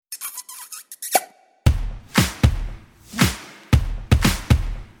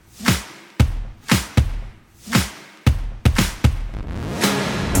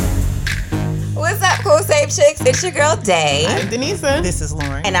Chicks? It's your girl, Day. I'm Denisa. This is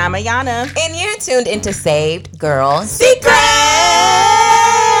Lauren. And I'm Ayana. And you're tuned into Saved Girl Secrets.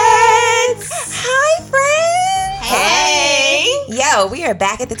 Hi, friends. Hey. Yo, we are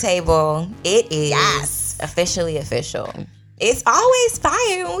back at the table. It is officially official. It's always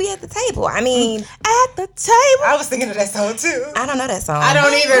fire when we at the table. I mean, at the table. I was thinking of that song too. I don't know that song. I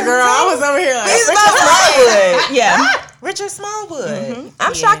don't either, girl. I was over here like, Richard Smallwood. Yeah. Richard Smallwood. Mm-hmm.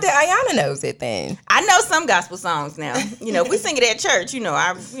 I'm shocked that Ayana knows it then. I know some gospel songs now. You know, if we sing it at church,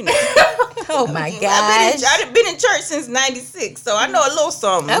 Oh my gosh. I've been in church since 96, so I know a little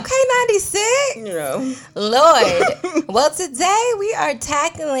something. Okay, 96. You know. Lord. Well, today we are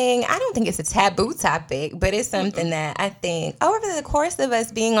tackling, I don't think it's a taboo topic, but it's something that I think over the course of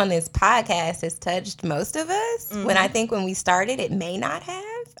us being on this podcast has touched most of us. When I think when we started, it may not have.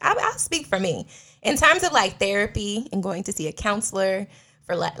 I'll speak for me. In terms of like therapy and going to see a counselor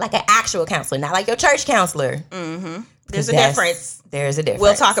for like an actual counselor, not like your church counselor. Mm-hmm. There's a difference. There's a difference.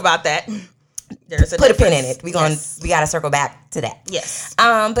 We'll talk about that. There's a Put difference. a pin in it. We got to circle back to that. Yes.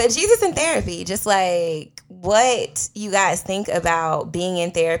 But Jesus in therapy, just like what you guys think about being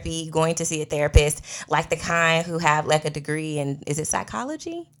in therapy, going to see a therapist, like the kind who have like a degree in, is it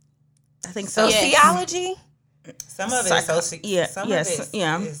psychology? I think so. Sociology? Some of it is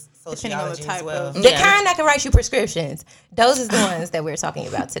Depending sociology on the type as well. of- The kind that can write you prescriptions. Those is the ones that we're talking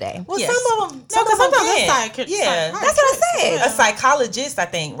about today. Well, Yes. some of them can. Yeah. That's what I said. A psychologist, I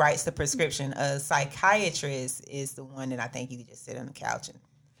think, writes the prescription. A psychiatrist is the one that I think you can just sit on the couch and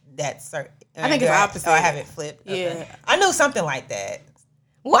that's certain. I think it's the opposite. Oh, I have it flipped. Yeah. Okay. I knew something like that.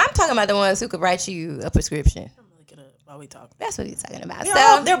 Well, I'm talking about the ones who could write you a prescription. I'm gonna look it up while we talk. That's what he's talking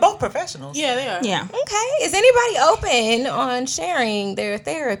about. They're both professionals. Yeah, they are. Yeah. Okay. Is anybody open on sharing their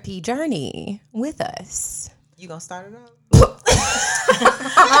therapy journey with us? You gonna start it off?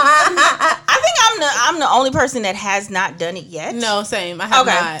 I think I'm the only person that has not done it yet. No, same. I have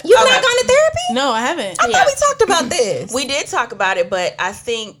Okay. not. You've Okay. not gone to therapy? No, I haven't. I thought we talked about this. We did talk about it, but I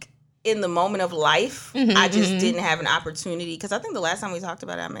think in the moment of life, I just didn't have an opportunity because I think the last time we talked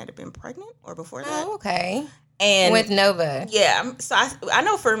about it, I might have been pregnant or before that. Oh, okay. And With Nova. yeah, so I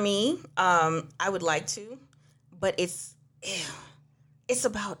know for me, I would like to, but it's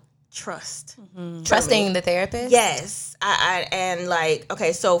about trust. Trusting the therapist? Yes, I and like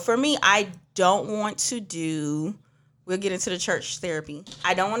okay, so for me, I don't want to do. We'll get into the church therapy.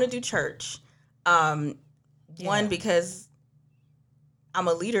 I don't want to do church. One, because I'm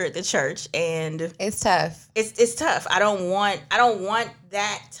a leader at the church, and It's tough. it's tough. I don't want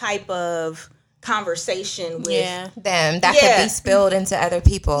that type of conversation with Them. That could be spilled into other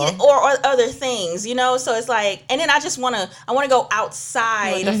people. or other things, you know. So it's like, and then I want to go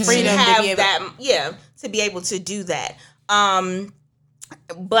outside the freedom to to have be able- that, to be able to do that.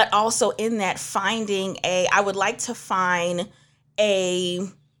 But also in that I would like to find a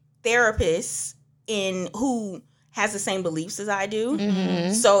therapist who has the same beliefs as I do.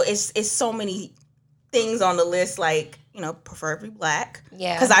 So it's so many things on the list, like, you know, preferably black.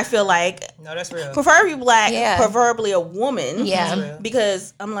 Yeah. Because I feel like No, that's real. preferably black, Yeah. preferably a woman. Yeah. That's real.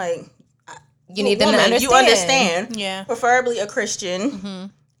 Because I'm like, You need them to woman, understand. you understand. Yeah. Preferably a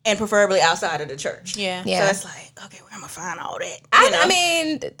Christian and preferably outside of the church. Yeah. Yeah. So it's like, okay, where am I find all that? I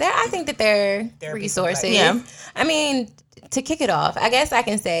mean, I think that they're Therapy resources. providers. Yeah. I mean, to kick it off, I guess I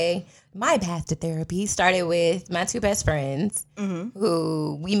can say my path to therapy started with my two best friends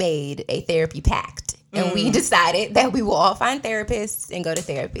who we made a therapy pact. And we decided that we will all find therapists and go to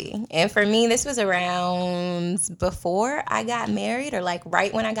therapy. And for me, this was around before I got married or like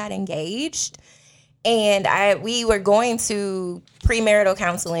right when I got engaged. And we were going to premarital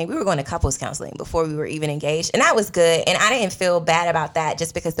counseling. We were going to couples counseling before we were even engaged. And that was good. And I didn't feel bad about that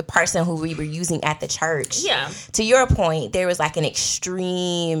just because the person who we were using at the church, to your point, there was like an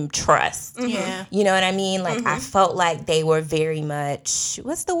extreme trust. Yeah. You know what I mean? Like I felt like they were very much,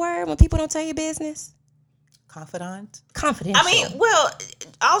 what's the word when people don't tell you business? Confidant. Confidential. I mean, well,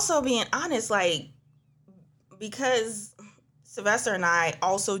 also being honest, like, because Sylvester and I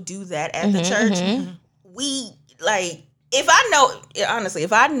also do that at the church, we, like, if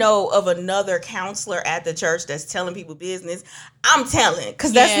I know of another counselor at the church that's telling people business, I'm telling,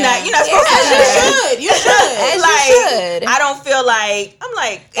 because that's not, you're not supposed to. You should. As Like, you should. I don't feel like, I'm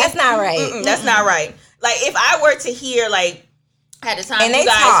like, That's not right. That's not right. Like, if I were to hear, like, at the time And they you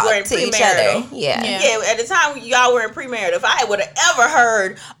guys talk were in to each premarital. other. Yeah. Yeah, at the time y'all were in premarital, if I would have ever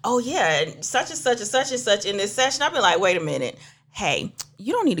heard, oh yeah, such and such and such and such in this session, I'd be like, wait a minute, hey,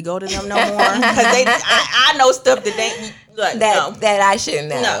 you don't need to go to them no more because I know stuff that they like, that I shouldn't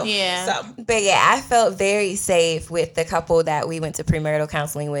know. no. Yeah. So But yeah, I felt very safe with the couple that we went to premarital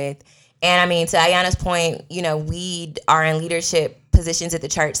counseling with. And I mean, to Ayana's point, you know, we are in leadership positions at the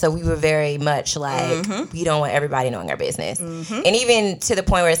church, so we were very much like, we don't want everybody knowing our business. And even to the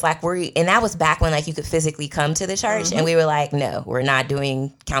point where it's like, and that was back when like you could physically come to the church, and we were like, no, we're not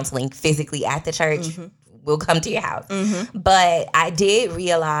doing counseling physically at the church. We'll come to your house. But I did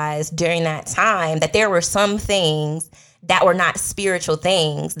realize during that time that there were some things that were not spiritual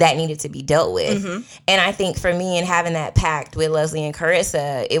things that needed to be dealt with. And I think for me, and having that pact with Leslie and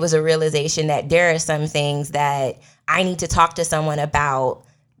Carissa, it was a realization that there are some things that I need to talk to someone about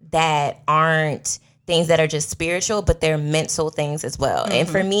that aren't things that are just spiritual, but they're mental things as well. And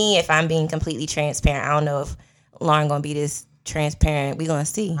for me, if I'm being completely transparent, I don't know if Lauren gonna be this transparent. We gonna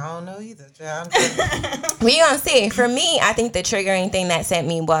see. I don't know either. We gonna see. For me, I think the triggering thing that sent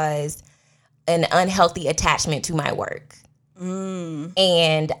me was an unhealthy attachment to my work.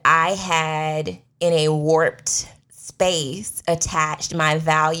 And I had, in a warped space, attached my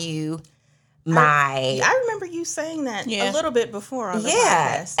value, I remember you saying that a little bit before on the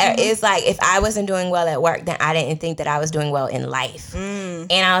podcast. It's like if I wasn't doing well at work, then I didn't think that I was doing well in life.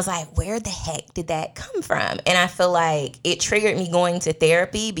 And I was like, where the heck did that come from? And I feel like it triggered me going to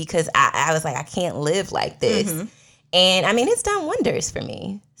therapy because I was like, I can't live like this. And I mean, it's done wonders for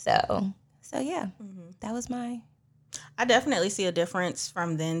me. So yeah, that was I definitely see a difference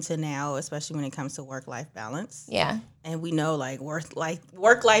from then to now, especially when it comes to work-life balance. Yeah. And we know like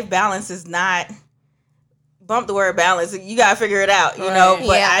work-life balance is not, bump the word balance. You got to figure it out, you know,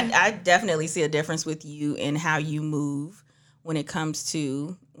 but I definitely see a difference with you in how you move when it comes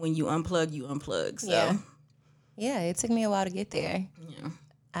to when you unplug. So yeah, it took me a while to get there. Yeah.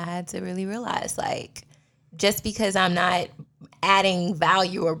 I had to really realize like, just because I'm not adding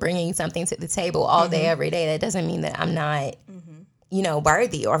value or bringing something to the table all day, every day, that doesn't mean that I'm not, you know,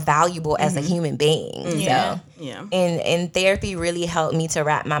 worthy or valuable as a human being. So, and therapy really helped me to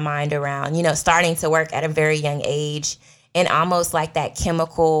wrap my mind around, you know, starting to work at a very young age and almost like that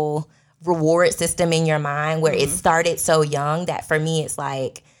chemical reward system in your mind where it started so young that for me, it's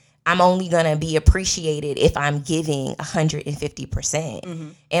like, I'm only going to be appreciated if I'm giving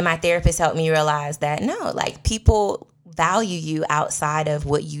 150%. And my therapist helped me realize that, no, like people value you outside of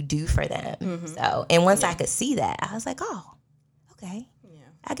what you do for them. So, and once I could see that, I was like, oh, okay. Yeah.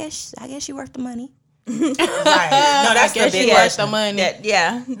 I guess you worth the money. Right. No, that's the big question. The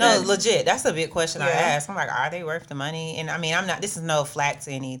money. No, legit. That's a big question I ask. I'm like, are they worth the money? And I mean, this is no flack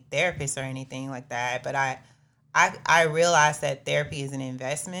to any therapist or anything like that, but I realized that therapy is an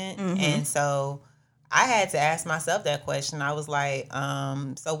investment. And so I had to ask myself that question. I was like,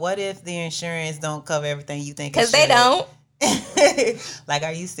 so what if the insurance don't cover everything you think it should? Because they don't. Like,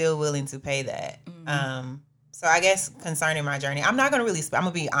 are you still willing to pay that? So I guess concerning my journey, I'm not going to I'm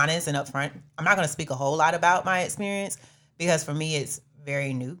going to be honest and upfront. I'm not going to speak a whole lot about my experience because for me, it's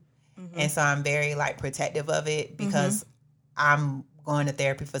very new. And so I'm very like protective of it because I'm going to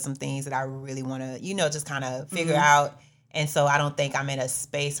therapy for some things that I really want to, you know, just kind of figure out. And so I don't think I'm in a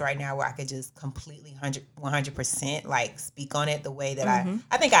space right now where I could just completely 100% like speak on it the way that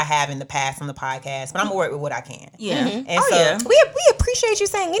I think I have in the past on the podcast, but I'm gonna work with what I can. Yeah. And we appreciate you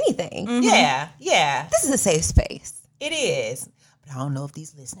saying anything. Yeah. Yeah. This is a safe space. It is. But I don't know if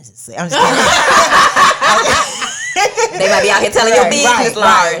these listeners is safe. I'm just kidding. They might be out here telling your business,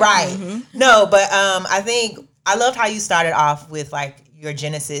 right. No, but I think I loved how you started off with like your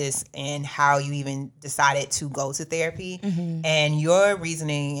genesis and how you even decided to go to therapy. And your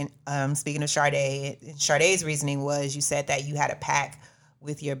reasoning, speaking of Sade's reasoning was you said that you had a pact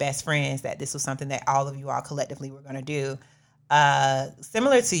with your best friends that this was something that all of you all collectively were going to do.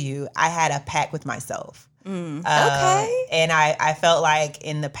 Similar to you, I had a pact with myself. Okay. And I felt like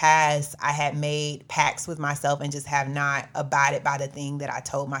in the past I had made pacts with myself and just have not abided by the thing that I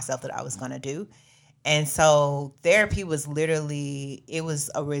told myself that I was going to do. And so therapy was literally, it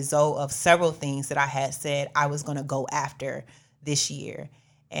was a result of several things that I had said I was going to go after this year.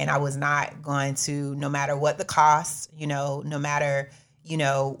 And I was not going to, no matter what the cost, you know, no matter, you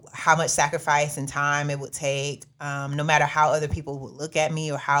know, how much sacrifice and time it would take, no matter how other people would look at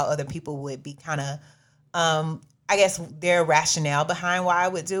me or how other people would be kind of, I guess their rationale behind why I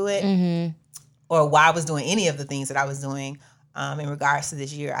would do it or why I was doing any of the things that I was doing. In regards to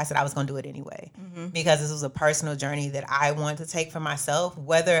this year, I said I was going to do it anyway because this was a personal journey that I wanted to take for myself.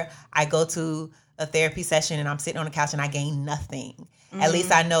 Whether I go to a therapy session and I'm sitting on the couch and I gain nothing, at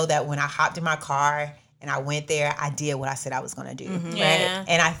least I know that when I hopped in my car and I went there, I did what I said I was going to do. Right?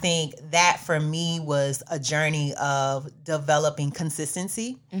 And I think that for me was a journey of developing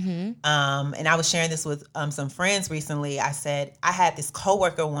consistency. And I was sharing this with some friends recently. I said I had this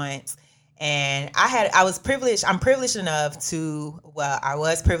coworker once. And I was privileged. I was privileged enough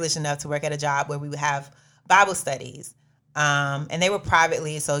to work at a job where we would have Bible studies. And they were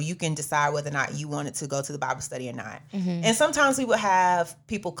privately, so you can decide whether or not you wanted to go to the Bible study or not. And sometimes we would have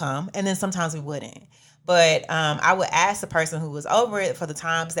people come, and then sometimes we wouldn't. But I would ask the person who was over it for the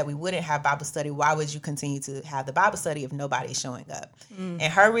times that we wouldn't have Bible study, why would you continue to have the Bible study if nobody's showing up? And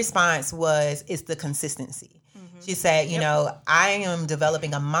her response was, it's the consistency. She said, you know, I am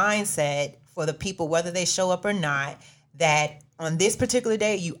developing a mindset for the people, whether they show up or not, that on this particular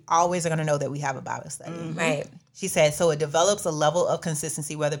day, you always are going to know that we have a Bible study. Right. She said, so it develops a level of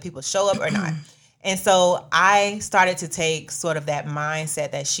consistency, whether people show up or not. And so I started to take sort of that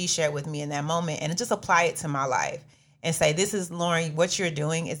mindset that she shared with me in that moment and just apply it to my life and say, this is, Lauren, what you're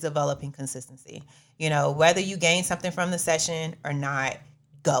doing is developing consistency. You know, whether you gain something from the session or not,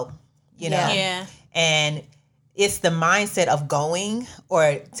 go, you know? Yeah. And it's the mindset of going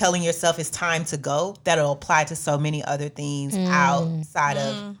or telling yourself it's time to go that'll apply to so many other things outside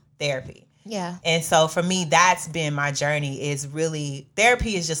of therapy. Yeah. And so for me, that's been my journey. Is really,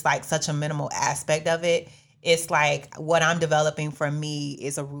 therapy is just like such a minimal aspect of it. It's like what I'm developing for me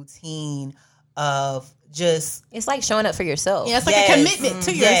is a routine of just, It's like showing up for yourself. Yeah, it's like a commitment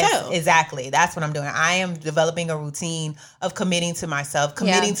to yourself. Yes, exactly. That's what I'm doing. I am developing a routine of committing to myself,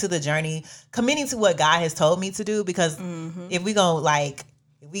 committing to the journey, committing to what God has told me to do. Because if we go like,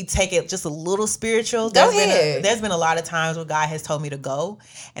 we take it just a little spiritual, there's been a lot of times where God has told me to go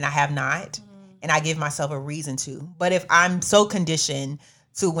and I have not. And I give myself a reason to. But if I'm so conditioned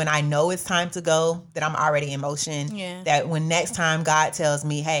to when I know it's time to go, that I'm already in motion, that when next time God tells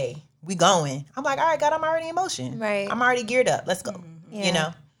me, hey, we going, I'm like, all right, God, I'm already in motion. Right. I'm already geared up. Let's go. You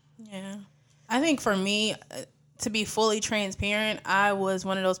know? Yeah. I think for me, to be fully transparent, I was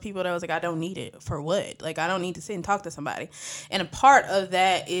one of those people that was like, I don't need it. For what? Like, I don't need to sit and talk to somebody. And a part of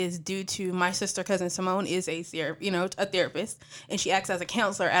that is due to my sister cousin Simone is a therapist, and she acts as a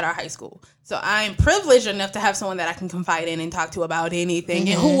counselor at our high school. So I'm privileged enough to have someone that I can confide in and talk to about anything,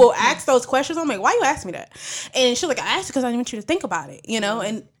 and who will ask those questions. I'm like, why you ask me that? And she's like, I asked because I want you to think about it, you know?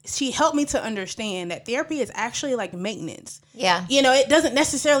 And she helped me to understand that therapy is actually like maintenance. Yeah. You know, it doesn't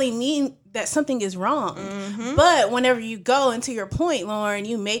necessarily mean that something is wrong. But whenever you go, and to your point, Lauren,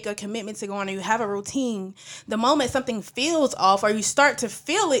 you make a commitment to go on and you have a routine, the moment something feels off or you start to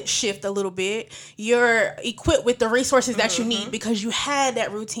feel it shift a little bit, you're equipped with the resources that you need because you had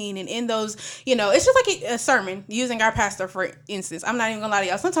that routine. And in those, you know, it's just like a sermon, using our pastor, for instance. I'm not even gonna lie to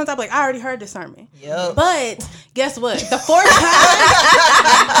y'all. Sometimes I'm like, I already heard the sermon. Yep. But guess what? The fourth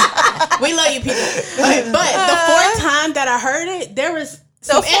time, we love you people. But the fourth time that I heard it, there was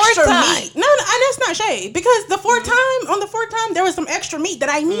some extra meat. No, that's not shade. Because the fourth time, there was some extra meat that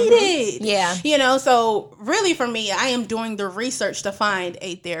I needed. Yeah. You know, so really for me, I am doing the research to find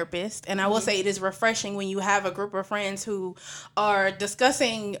a therapist. And I will say it is refreshing when you have a group of friends who are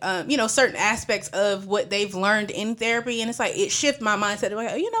discussing, certain aspects of what they've learned in therapy. And it's like, it shifts my mindset.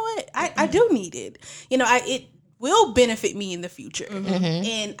 Like, you know what? I do need it. You know, it will benefit me in the future.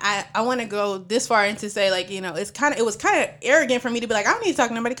 And I want to go this far and to say, like, you know, it was kind of arrogant for me to be like, I don't need to talk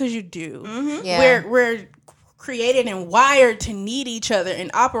to nobody, because you do. Yeah. We're created and wired to need each other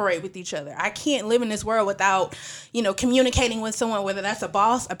and operate with each other. I can't live in this world without, you know, communicating with someone, whether that's a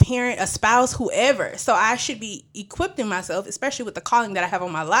boss, a parent, a spouse, whoever. So I should be equipping myself, especially with the calling that I have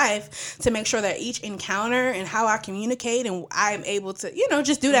on my life, to make sure that each encounter and how I communicate and I'm able to, you know,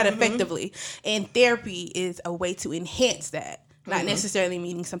 just do that effectively. And therapy is a way to enhance that, not necessarily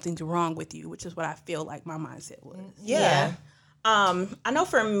meaning something's wrong with you, which is what I feel like my mindset was. Yeah. I know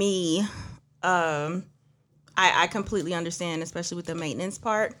for me, I completely understand, especially with the maintenance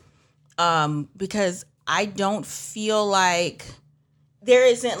part, because I don't feel like there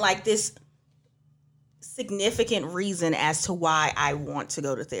isn't like this significant reason as to why I want to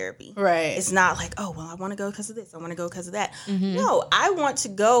go to therapy. Right. It's not like, oh, well, I want to go because of this. I want to go because of that. No, I want to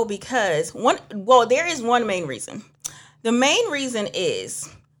go because there is one main reason. The main reason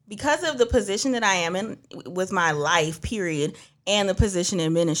is because of the position that I am in with my life, period, and the position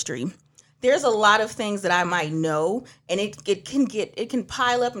in ministry. There's a lot of things that I might know, and it can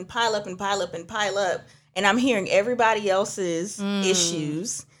pile up and pile up and pile up and pile up. And I'm hearing everybody else's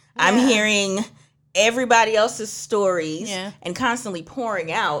issues. Yeah. I'm hearing everybody else's stories and constantly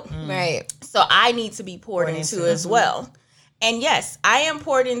pouring out. Right. So I need to be poured into as well. And yes, I am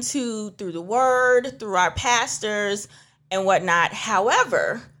poured into through the word, through our pastors and whatnot.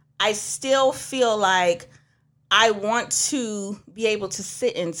 However, I still feel like I want to be able to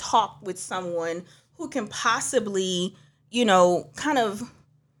sit and talk with someone who can possibly, you know, kind of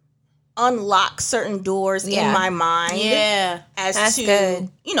unlock certain doors in my mind. Yeah. As to, good.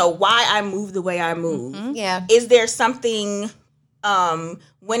 Why I move the way I move. Mm-hmm. Yeah. Is there something,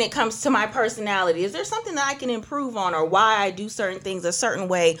 when it comes to my personality, is there something that I can improve on, or why I do certain things a certain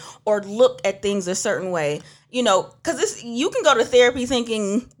way or look at things a certain way? Because you can go to therapy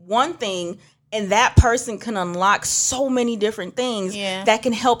thinking one thing, and that person can unlock so many different things that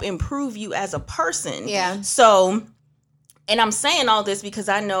can help improve you as a person. Yeah. So, and I'm saying all this because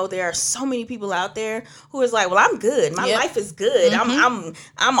I know there are so many people out there who is like, well, I'm good. My life is good.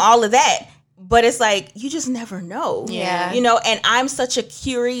 I'm all of that. But it's like, you just never know. Yeah. And I'm such a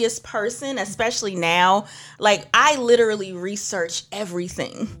curious person, especially now. Like, I literally research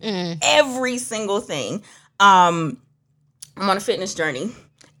everything. Every single thing. I'm on a fitness journey.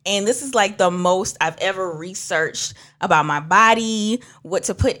 And this is like the most I've ever researched about my body, what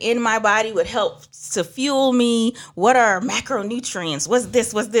to put in my body, what helps to fuel me, what are macronutrients, what's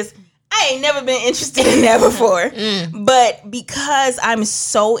this. I ain't never been interested in that before. But because I'm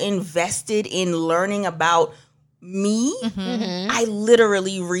so invested in learning about me, I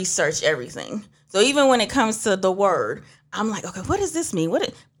literally research everything. So even when it comes to the word, I'm like, okay, what does this mean? What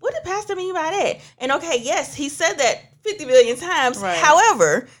did Pastor mean by that? And okay, yes, he said that 50 billion times. Right.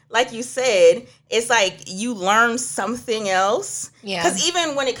 However, like you said, it's like you learn something else. Yeah. Because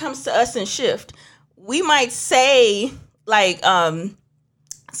even when it comes to us in Shift, we might say, like,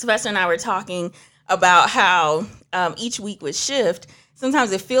 Sylvester and I were talking about how each week with Shift,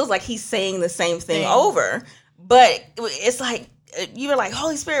 sometimes it feels like he's saying the same thing over. But it's like, you were like,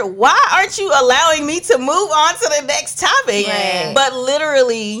 Holy Spirit, why aren't you allowing me to move on to the next topic? Right. But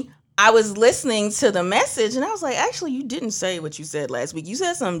literally, I was listening to the message and I was like, actually, you didn't say what you said last week. You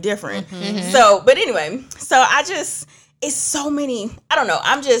said something different. So, but anyway, it's so many, I don't know.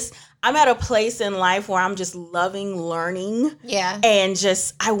 I'm at a place in life where I'm just loving learning. Yeah. And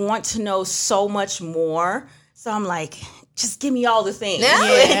I want to know so much more. So I'm like, just give me all the things. Yeah.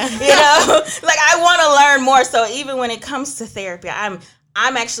 Like I want to learn more. So even when it comes to therapy, I'm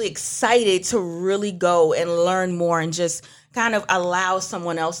actually excited to really go and learn more and just kind of allow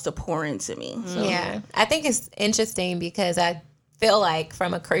someone else to pour into me. So. Yeah. I think it's interesting because I feel like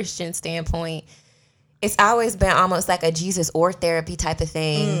from a Christian standpoint, it's always been almost like a Jesus or therapy type of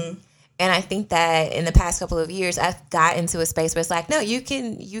thing. And I think that in the past couple of years, I've got into a space where it's like, no, you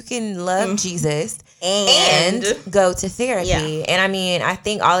can love Jesus and go to therapy. Yeah. And I mean, I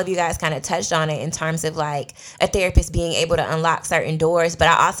think all of you guys kind of touched on it in terms of like a therapist being able to unlock certain doors. But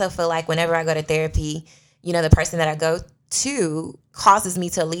I also feel like whenever I go to therapy, the person that I go to causes me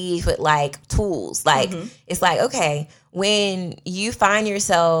to leave with like tools. Like it's like, okay, when you find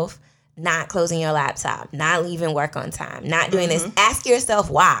yourself not closing your laptop, not leaving work on time, not doing this, ask yourself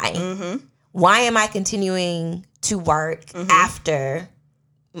why. Why am I continuing to work after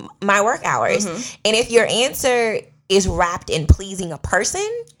my work hours? And if your answer is wrapped in pleasing a person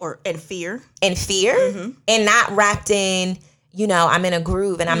and fear and not wrapped in, I'm in a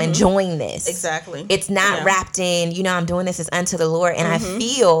groove and I'm enjoying this. Exactly. It's not wrapped in, I'm doing this as unto the Lord and I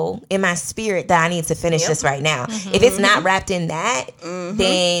feel in my spirit that I need to finish this right now. If it's not wrapped in that,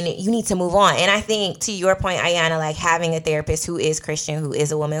 then you need to move on. And I think to your point, Ayana, like having a therapist who is Christian, who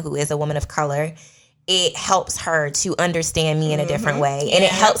is a woman of color, it helps her to understand me in a different way. And it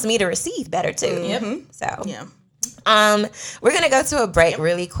helps me to receive better too. So we're going to go to a break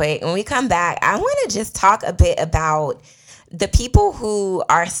really quick. When we come back, I want to just talk a bit about the people who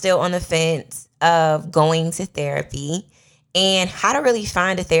are still on the fence of going to therapy and how to really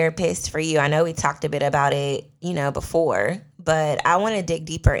find a therapist for you. I know we talked a bit about it, before, but I want to dig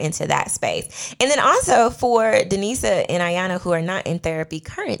deeper into that space. And then also for Denisa and Ayana who are not in therapy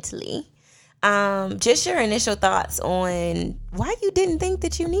currently, just your initial thoughts on why you didn't think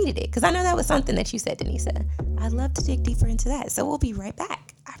that you needed it. Because I know that was something that you said, Denisa. I'd love to dig deeper into that. So we'll be right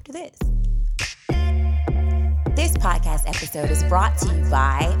back after this. This podcast episode is brought to you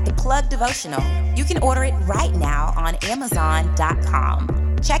by The Plug Devotional. You can order it right now on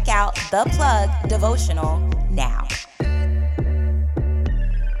Amazon.com. Check out The Plug Devotional now.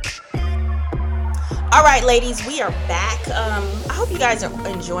 All right, ladies, we are back. I hope you guys are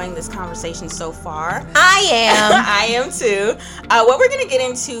enjoying this conversation so far. I am. I am too. What we're going to get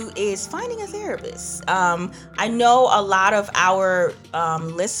into is finding a therapist. I know a lot of our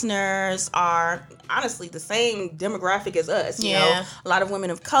listeners are honestly the same demographic as us. You know, a lot of women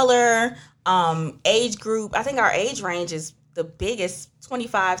of color, age group. I think our age range is the biggest,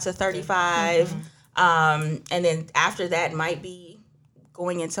 25 to 35. And then after that might be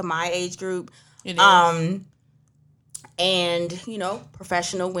going into my age group. And,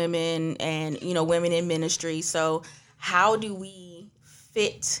 professional women and, women in ministry. So how do we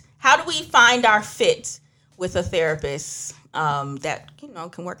fit? How do we find our fit with a therapist that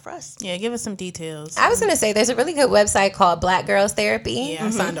can work for us? Yeah, give us some details. I was going to say there's a really good website called Black Girls Therapy. Yeah, I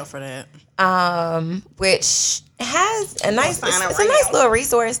signed up for that. Which has a nice little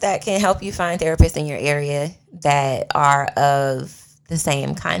resource that can help you find therapists in your area that are of the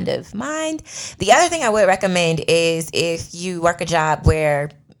same kind of mind. The other thing I would recommend is if you work a job where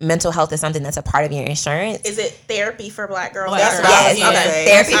mental health is something that's a part of your insurance. Is it Therapy for Black Girls? Yes,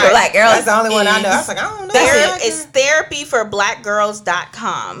 Therapy for Black Girls. That's the only one I know. I was like, I don't know. It's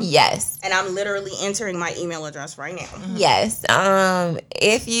therapyforblackgirls.com. Yes. And I'm literally entering my email address right now. Yes.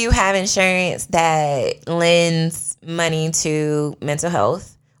 If you have insurance that lends money to mental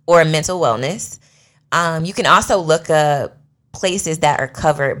health or mental wellness, you can also look up places that are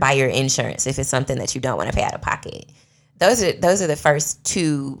covered by your insurance if it's something that you don't want to pay out of pocket. Those are the first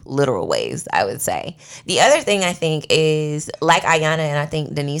two literal ways, I would say. The other thing I think is, like Ayana and I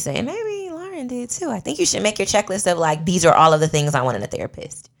think Denise and maybe Lauren did too, I think you should make your checklist of like, these are all of the things I want in a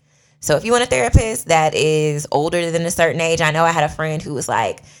therapist. So if you want a therapist that is older than a certain age, I know I had a friend who was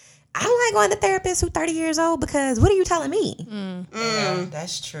like, I don't like going to therapists who's 30 years old because what are you telling me? Yeah,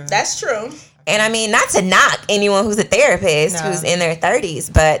 that's true. That's true. And I mean, not to knock anyone who's a therapist who's in their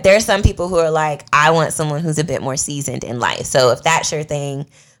 30s, but there's some people who are like, I want someone who's a bit more seasoned in life. So if that's your thing,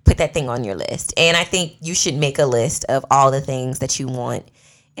 put that thing on your list. And I think you should make a list of all the things that you want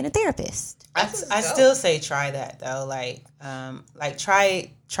in a therapist. I still say try that though. Like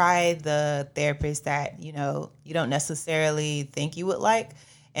try the therapist that, you don't necessarily think you would like.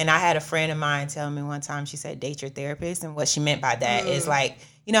 And I had a friend of mine tell me one time, she said, date your therapist. And what she meant by that is like,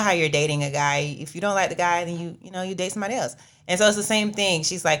 you know how you're dating a guy. If you don't like the guy, then you date somebody else. And so it's the same thing.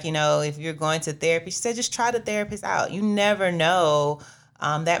 She's like, if you're going to therapy, she said, just try the therapist out. You never know.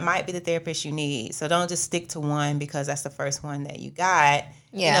 That might be the therapist you need. So don't just stick to one because that's the first one that you got.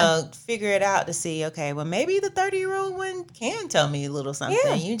 Yeah. Figure it out to see, okay, well, maybe the 30-year-old one can tell me a little something.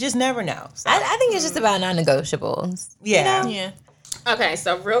 Yeah. You just never know. So, I think it's just about non-negotiables. Yeah. Yeah. Okay,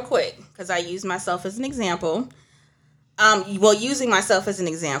 so real quick, because I use myself as an example. Using myself as an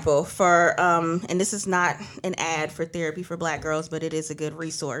example for, and this is not an ad for Therapy for Black Girls, but it is a good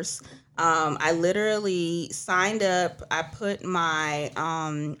resource. I literally signed up. I put my,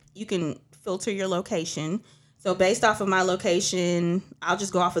 you can filter your location. So based off of my location, I'll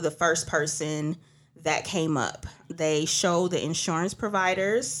just go off of the first person that came up. They show the insurance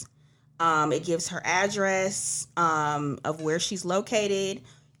providers. It gives her address of where she's located,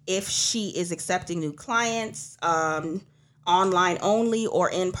 if she is accepting new clients, online only or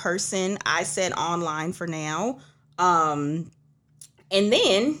in person. I said online for now. And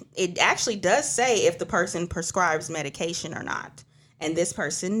then it actually does say if the person prescribes medication or not. And this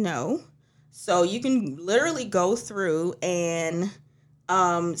person, no. So you can literally go through and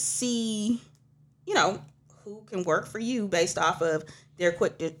see, who can work for you based off of their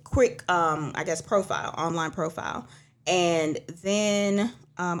quick profile, online profile. And then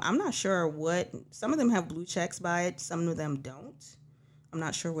I'm not sure what, some of them have blue checks by it, some of them don't. I'm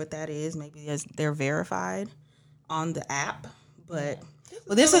not sure what that is. Maybe they're verified on the app, but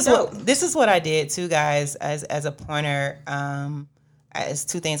this is what I did too, guys, as a pointer. As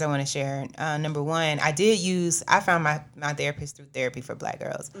two things I want to share. Number one, I found my therapist through Therapy for Black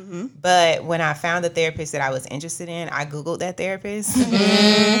Girls. Mm-hmm. But when I found the therapist that I was interested in, I Googled that therapist. Mm-hmm.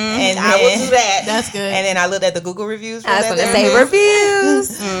 And I will do that. That's good. And then I looked at the Google reviews. I was going to say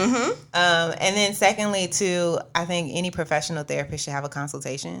reviews. Mm-hmm. And then secondly, too, I think any professional therapist should have a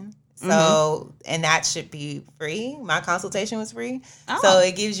consultation. So, and that should be free. My consultation was free. Oh. So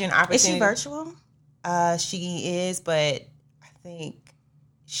it gives you an opportunity. Is she virtual? She is, but I think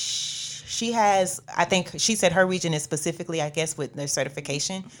she has, she said her region is specifically, I guess, with their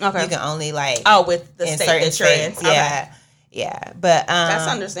certification. Okay. You can only with the state insurance. Yeah. Okay. Yeah. But that's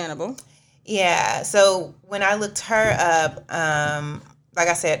understandable. Yeah. So when I looked her up, like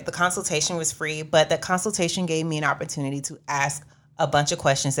I said, the consultation was free, but the consultation gave me an opportunity to ask a bunch of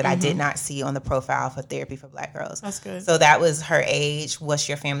questions that I did not see on the profile for Therapy for Black Girls. That's good. So that was her age. What's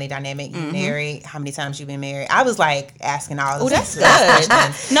your family dynamic? You married? How many times you been married? I was asking all those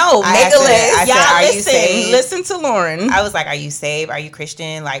questions. No, make a list. Y'all listen to Lauren. I was like, are you saved? Are you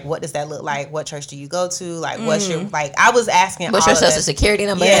Christian? What does that look like? What church do you go to? What's your, I was asking what's your social security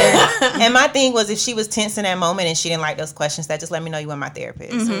number? Yeah. And my thing was, if she was tense in that moment and she didn't like those questions, that just let me know you were my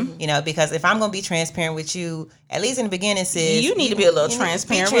therapist. Because if I'm going to be transparent with you, at least in the beginning, sis, you need to be a little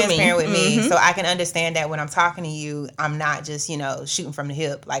transparent with me. So I can understand that when I'm talking to you, I'm not just, shooting from the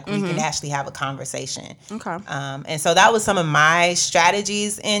hip. We can actually have a conversation. Okay. And so that was some of my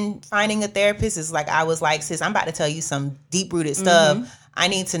strategies in finding a therapist is I was like, sis, I'm about to tell you some deep-rooted stuff. I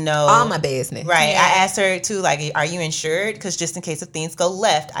need to know all my business. Right. I asked her too, like, are you insured? Because just in case if things go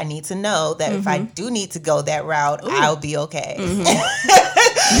left, I need to know that if I do need to go that route, I'll be okay.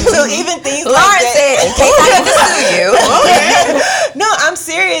 So even things Lauren like that. said, in case I need to sue you. No, I'm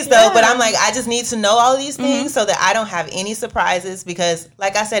serious though, but I'm like, I just need to know all of these things so that I don't have any surprises because,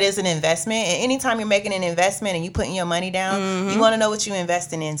 like I said, it's an investment. And anytime you're making an investment and you putting your money down, you want to know what you're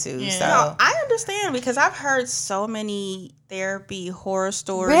investing into. Yeah. So No, I understand because I've heard so many therapy horror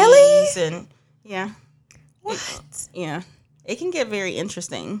stories. Really? And yeah. What? It can get very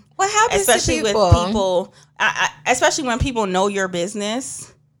interesting. What happens Especially to with people? people, especially when people know your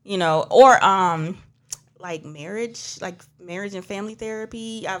business, or like marriage and family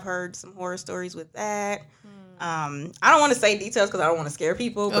therapy. I've heard some horror stories with that. I don't want to say details because I don't want to scare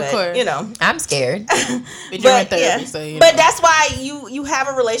people, but course. I'm scared. But you're in therapy, so But that's why you have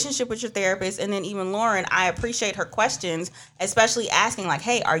a relationship with your therapist, and then even Lauren, I appreciate her questions, especially asking like,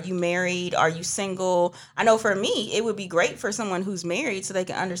 "Hey, are you married? Are you single?" I know for me, it would be great for someone who's married so they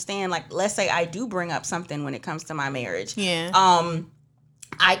can understand. Like, let's say I do bring up something when it comes to my marriage. Yeah.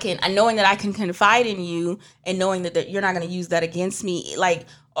 Knowing that I can confide in you, and knowing that you're not going to use that against me, like.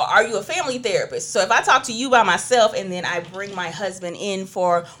 Or are you a family therapist? So if I talk to you by myself and then I bring my husband in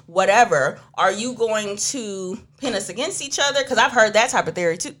for whatever, are you going to pin us against each other? Because I've heard that type of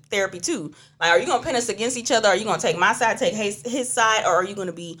therapy too. Like, are you going to pin us against each other? Are you going to take my side, take his side? Or are you going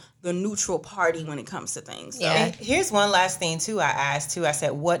to be the neutral party when it comes to things? So, Yeah. here's one last thing too. I asked too. I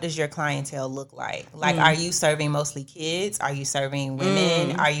said, "What does your clientele look like? Like, are you serving mostly kids? Are you serving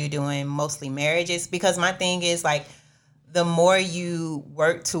women? Are you doing mostly marriages?" Because my thing is like, the more you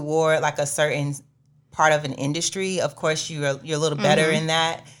work toward like a certain part of an industry, of course you're a little better in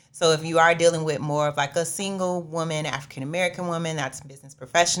that. So if you are dealing with more of like a single woman, African American woman, that's a business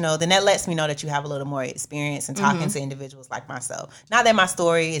professional, then that lets me know that you have a little more experience in talking to individuals like myself. Not that my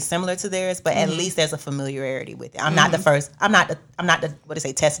story is similar to theirs, but at least there's a familiarity with it. I'm not the first. I'm not the what do they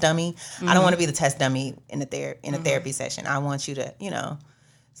say, test dummy. I don't want to be the test dummy in a therapy session. I want you to,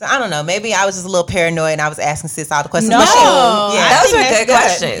 So I don't know. Maybe I was just a little paranoid and I was asking sis all the questions. No, those are good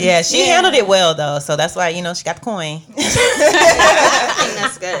questions. Yeah, she handled it well though. So that's why, she got the coin. I think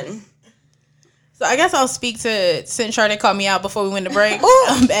that's good. So I guess I'll speak to, since Charlotte called me out before we went to break,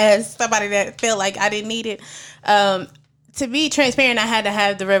 as somebody that felt like I didn't need it. To be transparent, I had to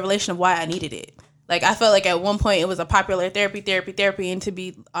have the revelation of why I needed it. Like, I felt like at one point it was a popular therapy. And to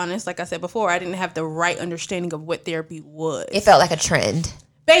be honest, like I said before, I didn't have the right understanding of what therapy was. It felt like a trend.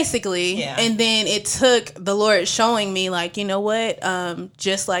 Basically. Yeah. And then it took the Lord showing me, like, you know what?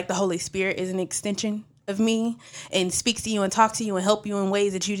 Just like the Holy Spirit is an extension of me and speaks to you and talks to you and help you in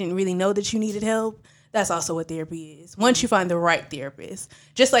ways that you didn't really know that you needed help. That's also what therapy is. Once you find the right therapist,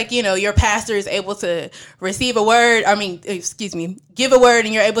 just like, your pastor is able to receive a word, give a word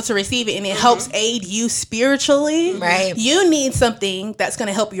and you're able to receive it and it helps aid you spiritually. Right. You need something that's going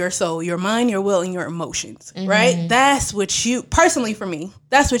to help your soul, your mind, your will, and your emotions. Right. That's what personally for me,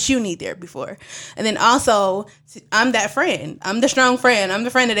 that's what you need therapy for. And then also, I'm that friend. I'm the strong friend. I'm the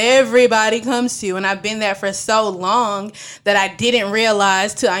friend that everybody comes to. And I've been that for so long that I didn't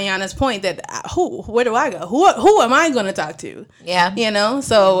realize, to Ayana's point, that where do I go? Who am I going to talk to? Yeah.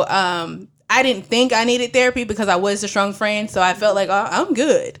 So I didn't think I needed therapy because I was the strong friend. So I felt like, I'm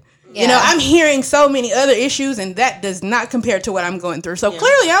good. Yeah. I'm hearing so many other issues and that does not compare to what I'm going through. So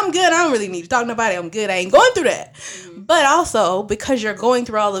clearly I'm good. I don't really need to talk to nobody. I'm good. I ain't going through that. But also because you're going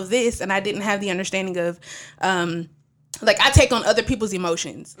through all of this and I didn't have the understanding of, I take on other people's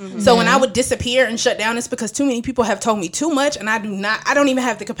emotions. So when I would disappear and shut down, it's because too many people have told me too much and I don't even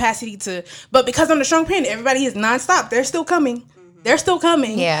have the capacity to, but because I'm the strong friend, everybody is nonstop. They're still coming. They're still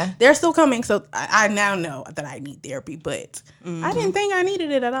coming. Yeah. They're still coming. So I now know that I need therapy, but I didn't think I needed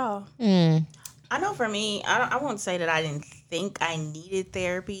it at all. I know for me, I won't say that I didn't think I needed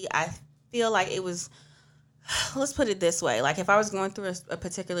therapy. I feel like it was, let's put it this way. Like if I was going through a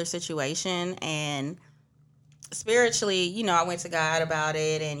particular situation and spiritually, I went to God about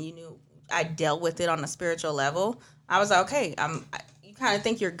it and I dealt with it on a spiritual level. I was like, okay, you kind of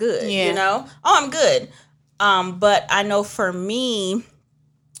think you're good, Oh, I'm good. But I know for me,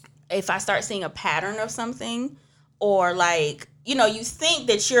 if I start seeing a pattern of something or you think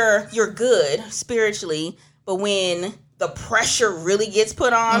that you're good spiritually, but when the pressure really gets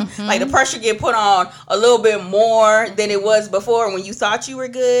put on, like the pressure get put on a little bit more than it was before when you thought you were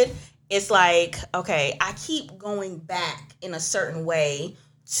good, it's like, okay, I keep going back in a certain way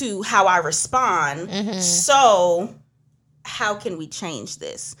to how I respond. So how can we change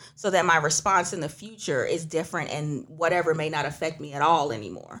this so that my response in the future is different and whatever may not affect me at all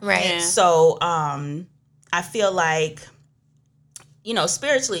anymore? Right. Yeah. So I feel like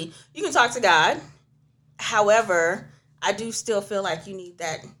spiritually, you can talk to God. However, I do still feel like you need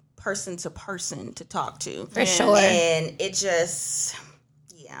that person to person to talk to. For sure. And it just,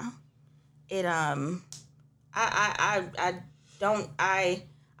 I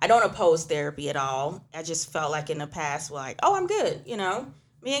don't oppose therapy at all. I just felt like in the past, like, oh, I'm good.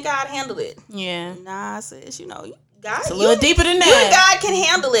 Me and God handled it. Yeah. Nah, sis, God. It's a little deeper than that. You and God can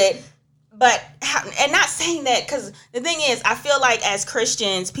handle it. But, and not saying that, because the thing is, I feel like as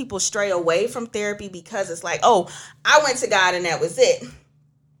Christians, people stray away from therapy because it's like, oh, I went to God and that was it.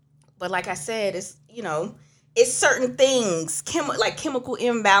 But like I said, it's, it's certain things, like chemical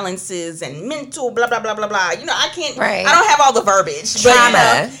imbalances and mental blah, blah, blah, blah, blah. I don't have all the verbiage. Trauma.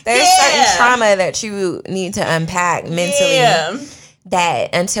 But, There's certain trauma that you need to unpack mentally. Yeah.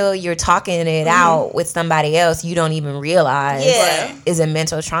 That until you're talking it out with somebody else, you don't even realize is a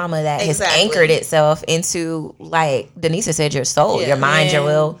mental trauma that has anchored itself into, like Denisa said, your soul, your mind, your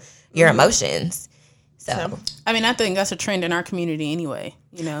will, your emotions. So, I think that's a trend in our community anyway.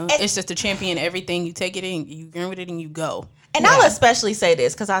 It's just to champion everything. You take it in, you run with it, and you go. And I'll especially say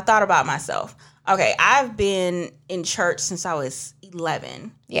this because I thought about myself. Okay, I've been in church since I was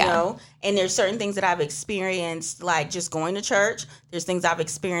 11. And there's certain things that I've experienced, like just going to church. There's things I've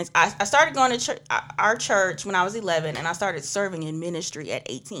experienced. I started going to our church when I was 11, and I started serving in ministry at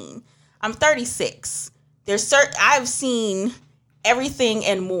 18. I'm 36. I've seen everything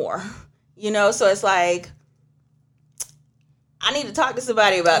and more. So it's like I need to talk to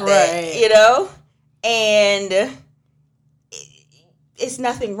somebody about that. And it's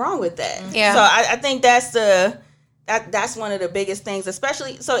nothing wrong with that. Yeah. So I think that's one of the biggest things,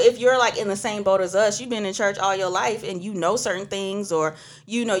 especially so if you're like in the same boat as us, you've been in church all your life and certain things, or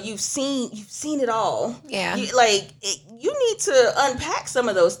you've seen it all. Yeah. You need to unpack some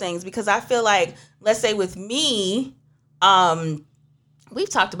of those things, because I feel like, let's say with me, we've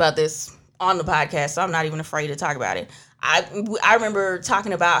talked about this on the podcast, so I'm not even afraid to talk about it. I remember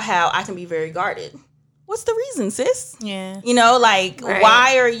talking about how I can be very guarded. What's the reason, sis? Yeah.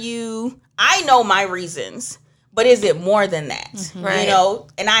 Why are you... I know my reasons, but is it more than that? Mm-hmm. Right.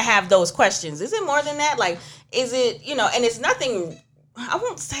 And I have those questions. Is it more than that? Like, is it, and it's nothing... I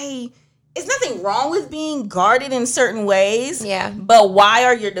won't say... It's nothing wrong with being guarded in certain ways. Yeah. But why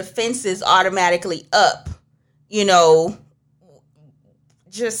are your defenses automatically up?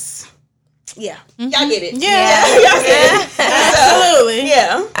 Just... Yeah, y'all get it. Yeah, y'all get it. Absolutely.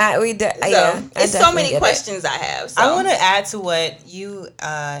 It's so many questions I have. So. I want to add to what you,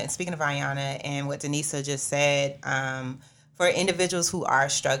 speaking of Ayana, and what Denisa just said. For individuals who are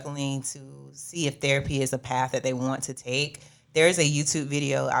struggling to see if therapy is a path that they want to take, there is a YouTube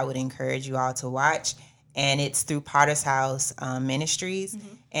video I would encourage you all to watch, and it's through Potter's House Ministries.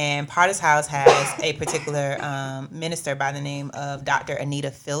 Mm-hmm. And Potter's House has a particular minister by the name of Dr.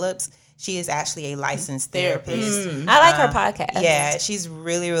 Anita Phillips. She is actually a licensed therapist. I like her podcast. Yeah, she's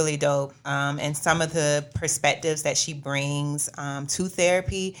really, really dope. And some of the perspectives that she brings to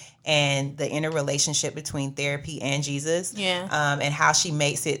therapy and the interrelationship between therapy and Jesus. Yeah. And how she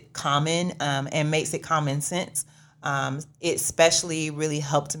makes it common and makes it common sense. It especially really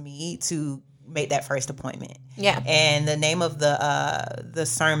helped me to make that first appointment. Yeah. And the name of the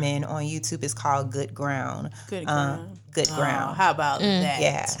sermon on YouTube is called Good Ground. Good Ground. Good Ground. How about that?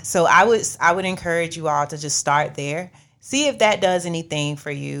 Yeah. So I would encourage you all to just start there. See if that does anything for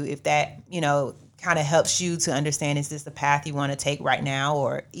you. If that, kind of helps you to understand, is this the path you want to take right now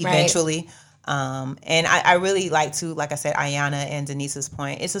or eventually? Right. And I really like I said, Ayana and Denise's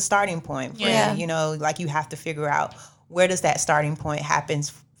point, it's a starting point for you. You have to figure out, where does that starting point happen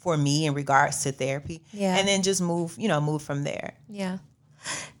for me in regards to therapy? Yeah. And then just move from there. Yeah.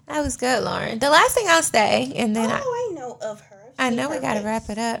 That was good, Lauren. The last thing I'll say, and then I know of her. I know we got to wrap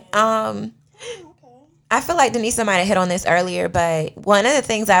it up. I feel like Denisa might have hit on this earlier, but one of the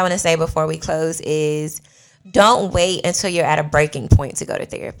things I want to say before we close is, don't wait until you're at a breaking point to go to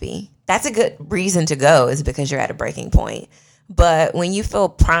therapy. That's a good reason to go, is because you're at a breaking point. But when you feel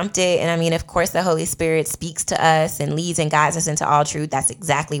prompted, and of course, the Holy Spirit speaks to us and leads and guides us into all truth. That's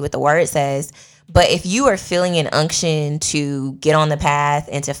exactly what the word says. But if you are feeling an unction to get on the path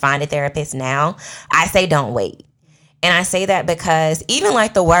and to find a therapist now, I say don't wait. And I say that because even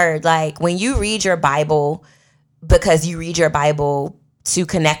like the word, like when you read your Bible, because you read your Bible to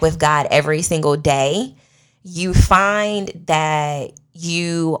connect with God every single day, you find that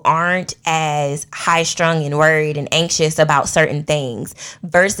you aren't as high strung and worried and anxious about certain things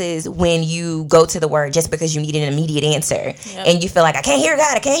versus when you go to the word just because you need an immediate answer. Yep. And you feel like, I can't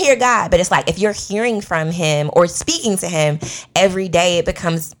hear God. But it's like, if you're hearing from him or speaking to him every day, it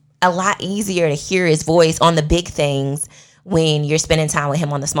becomes a lot easier to hear his voice on the big things when you're spending time with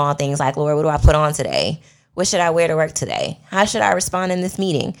him on the small things like, Lord, what do I put on today? What should I wear to work today? How should I respond in this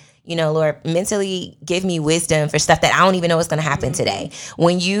meeting? You know, Lord, mentally give me wisdom for stuff that I don't even know is going to happen today.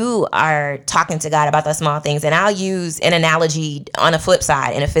 When you are talking to God about those small things, and I'll use an analogy on a flip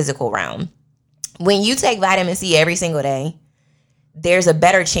side in a physical realm. When you take vitamin C every single day, there's a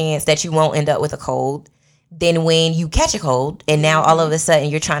better chance that you won't end up with a cold than when you catch a cold and now all of a sudden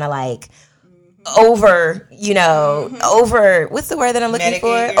you're trying to like over, what's the word that I'm looking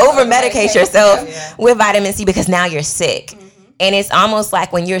for? Over medicate yourself with vitamin C because now you're sick. And it's almost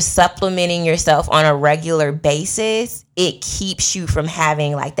like when you're supplementing yourself on a regular basis, it keeps you from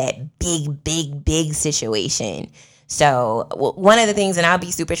having like that big situation. So one of the things, and I'll be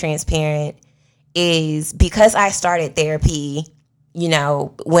super transparent, is because I started therapy,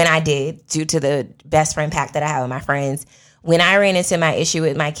 when I did, due to the best friend pact that I have with my friends, when I ran into my issue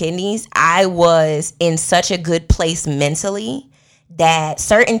with my kidneys, I was in such a good place mentally that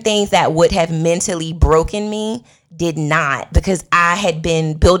certain things that would have mentally broken me did not, because I had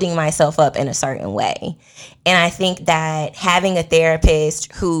been building myself up in a certain way. And I think that having a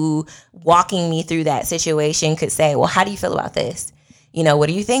therapist who walking me through that situation could say, well, how do you feel about this? What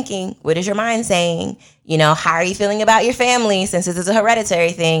are you thinking? What is your mind saying? How are you feeling about your family? Since this is a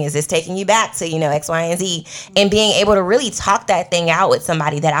hereditary thing, is this taking you back to, X, Y, and Z? And being able to really talk that thing out with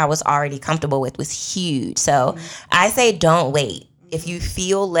somebody that I was already comfortable with was huge. So I say don't wait. If you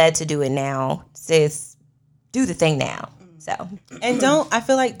feel led to do it now, sis, do the thing now. So, and you don't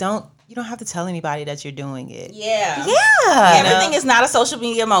have to tell anybody that you're doing it. Yeah. Everything is not a social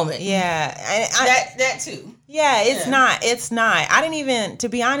media moment. Yeah. That too. Yeah, it's not. It's not. I didn't even, to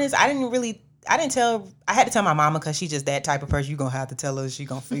be honest, I had to tell my mama because she's just that type of person. You're going to have to tell her. She's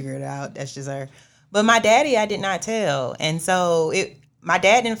going to figure it out. That's just her. But my daddy, I did not tell. And so my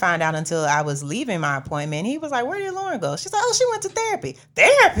dad didn't find out until I was leaving my appointment. He was like, where did Lauren go? She's like, oh, she went to therapy.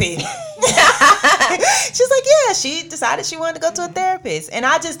 Therapy? She's like, yeah, she decided she wanted to go to a therapist. And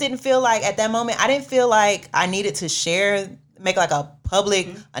I just didn't feel like, at that moment, I didn't feel like I needed to make like a public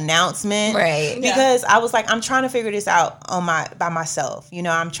announcement. Right. Because I was like, I'm trying to figure this out by myself.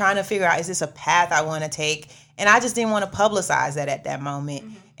 I'm trying to figure out, is this a path I want to take? And I just didn't want to publicize that at that moment.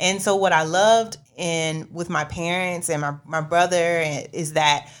 Mm-hmm. And so what I loved with my parents and my brother is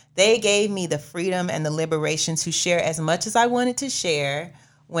that they gave me the freedom and the liberation to share as much as I wanted to share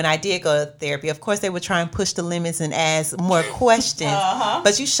when I did go to therapy. Of course, they would try and push the limits and ask more questions,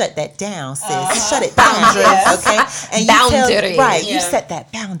 but you shut that down, sis. You shut it down, okay? And you set that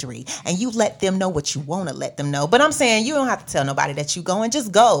boundary, and you let them know what you want to let them know. But I'm saying you don't have to tell nobody that you going,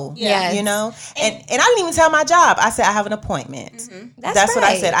 just go. Yes. And I didn't even tell my job. I said I have an appointment. Mm-hmm. That's what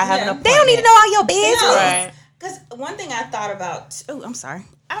I said. I have an appointment. They don't need to know all your business. Right. Because one thing I thought about, I'm sorry.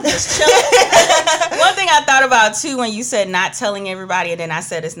 I'm just chilling. One thing I thought about too when you said not telling everybody, and then I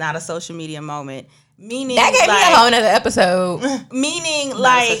said it's not a social media moment. Meaning that gave me a whole nother episode. Meaning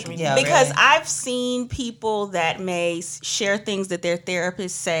because really. I've seen people that may share things that their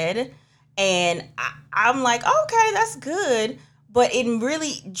therapist said, and I'm like, okay, that's good. But it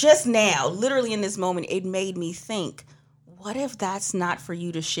really, just now, literally in this moment, it made me think, what if that's not for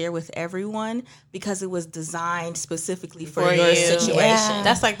you to share with everyone because it was designed specifically for your situation? Yeah.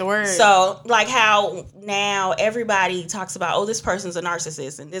 That's like the word. So, like how now everybody talks about, this person's a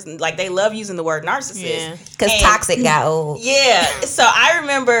narcissist, and this, like, they love using the word narcissist because toxic got old. Yeah. So I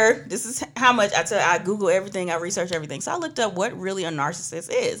remember, this is how much I Google everything, I research everything. So I looked up what really a narcissist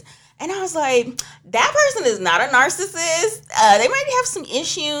is. And I was like, that person is not a narcissist. They might have some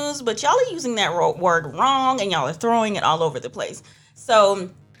issues, but y'all are using that word wrong, and y'all are throwing it all over the place. So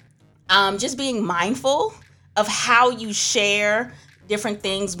just being mindful of how you share different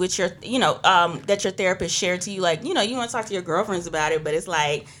things with your, that your therapist shared to you. Like, you want to talk to your girlfriends about it, but it's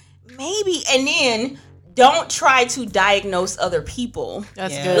like, maybe, and then don't try to diagnose other people.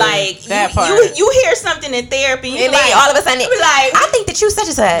 That's good. Like, that part. You hear something in therapy, and then all of a sudden, I think that you such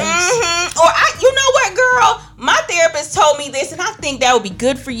and such. Mm-hmm. Or you know what, girl? My therapist told me this, and I think that would be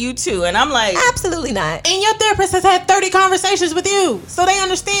good for you too. And I'm like, absolutely not. And your therapist has had 30 conversations with you, so they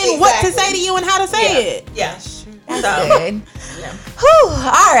understand what to say to you and how to say it. Yeah. That's good. Yeah. Whew.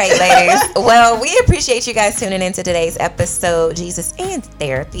 All right, ladies. Well, we appreciate you guys tuning in to today's episode, Jesus and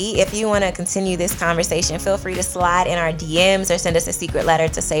Therapy. If you want to continue this conversation, feel free to slide in our DMs or send us a secret letter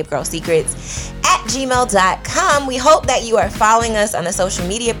to savegirlsecrets@gmail.com. We hope that you are following us on the social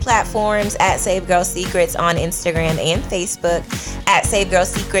media platforms at Save Girl Secrets on Instagram and Facebook, at Save Girl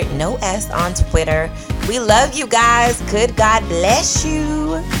Secret, no S, on Twitter. We love you guys. Good God bless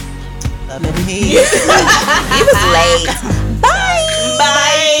you. Love and peace. He was late. Bye.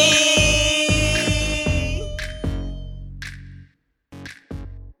 Bye.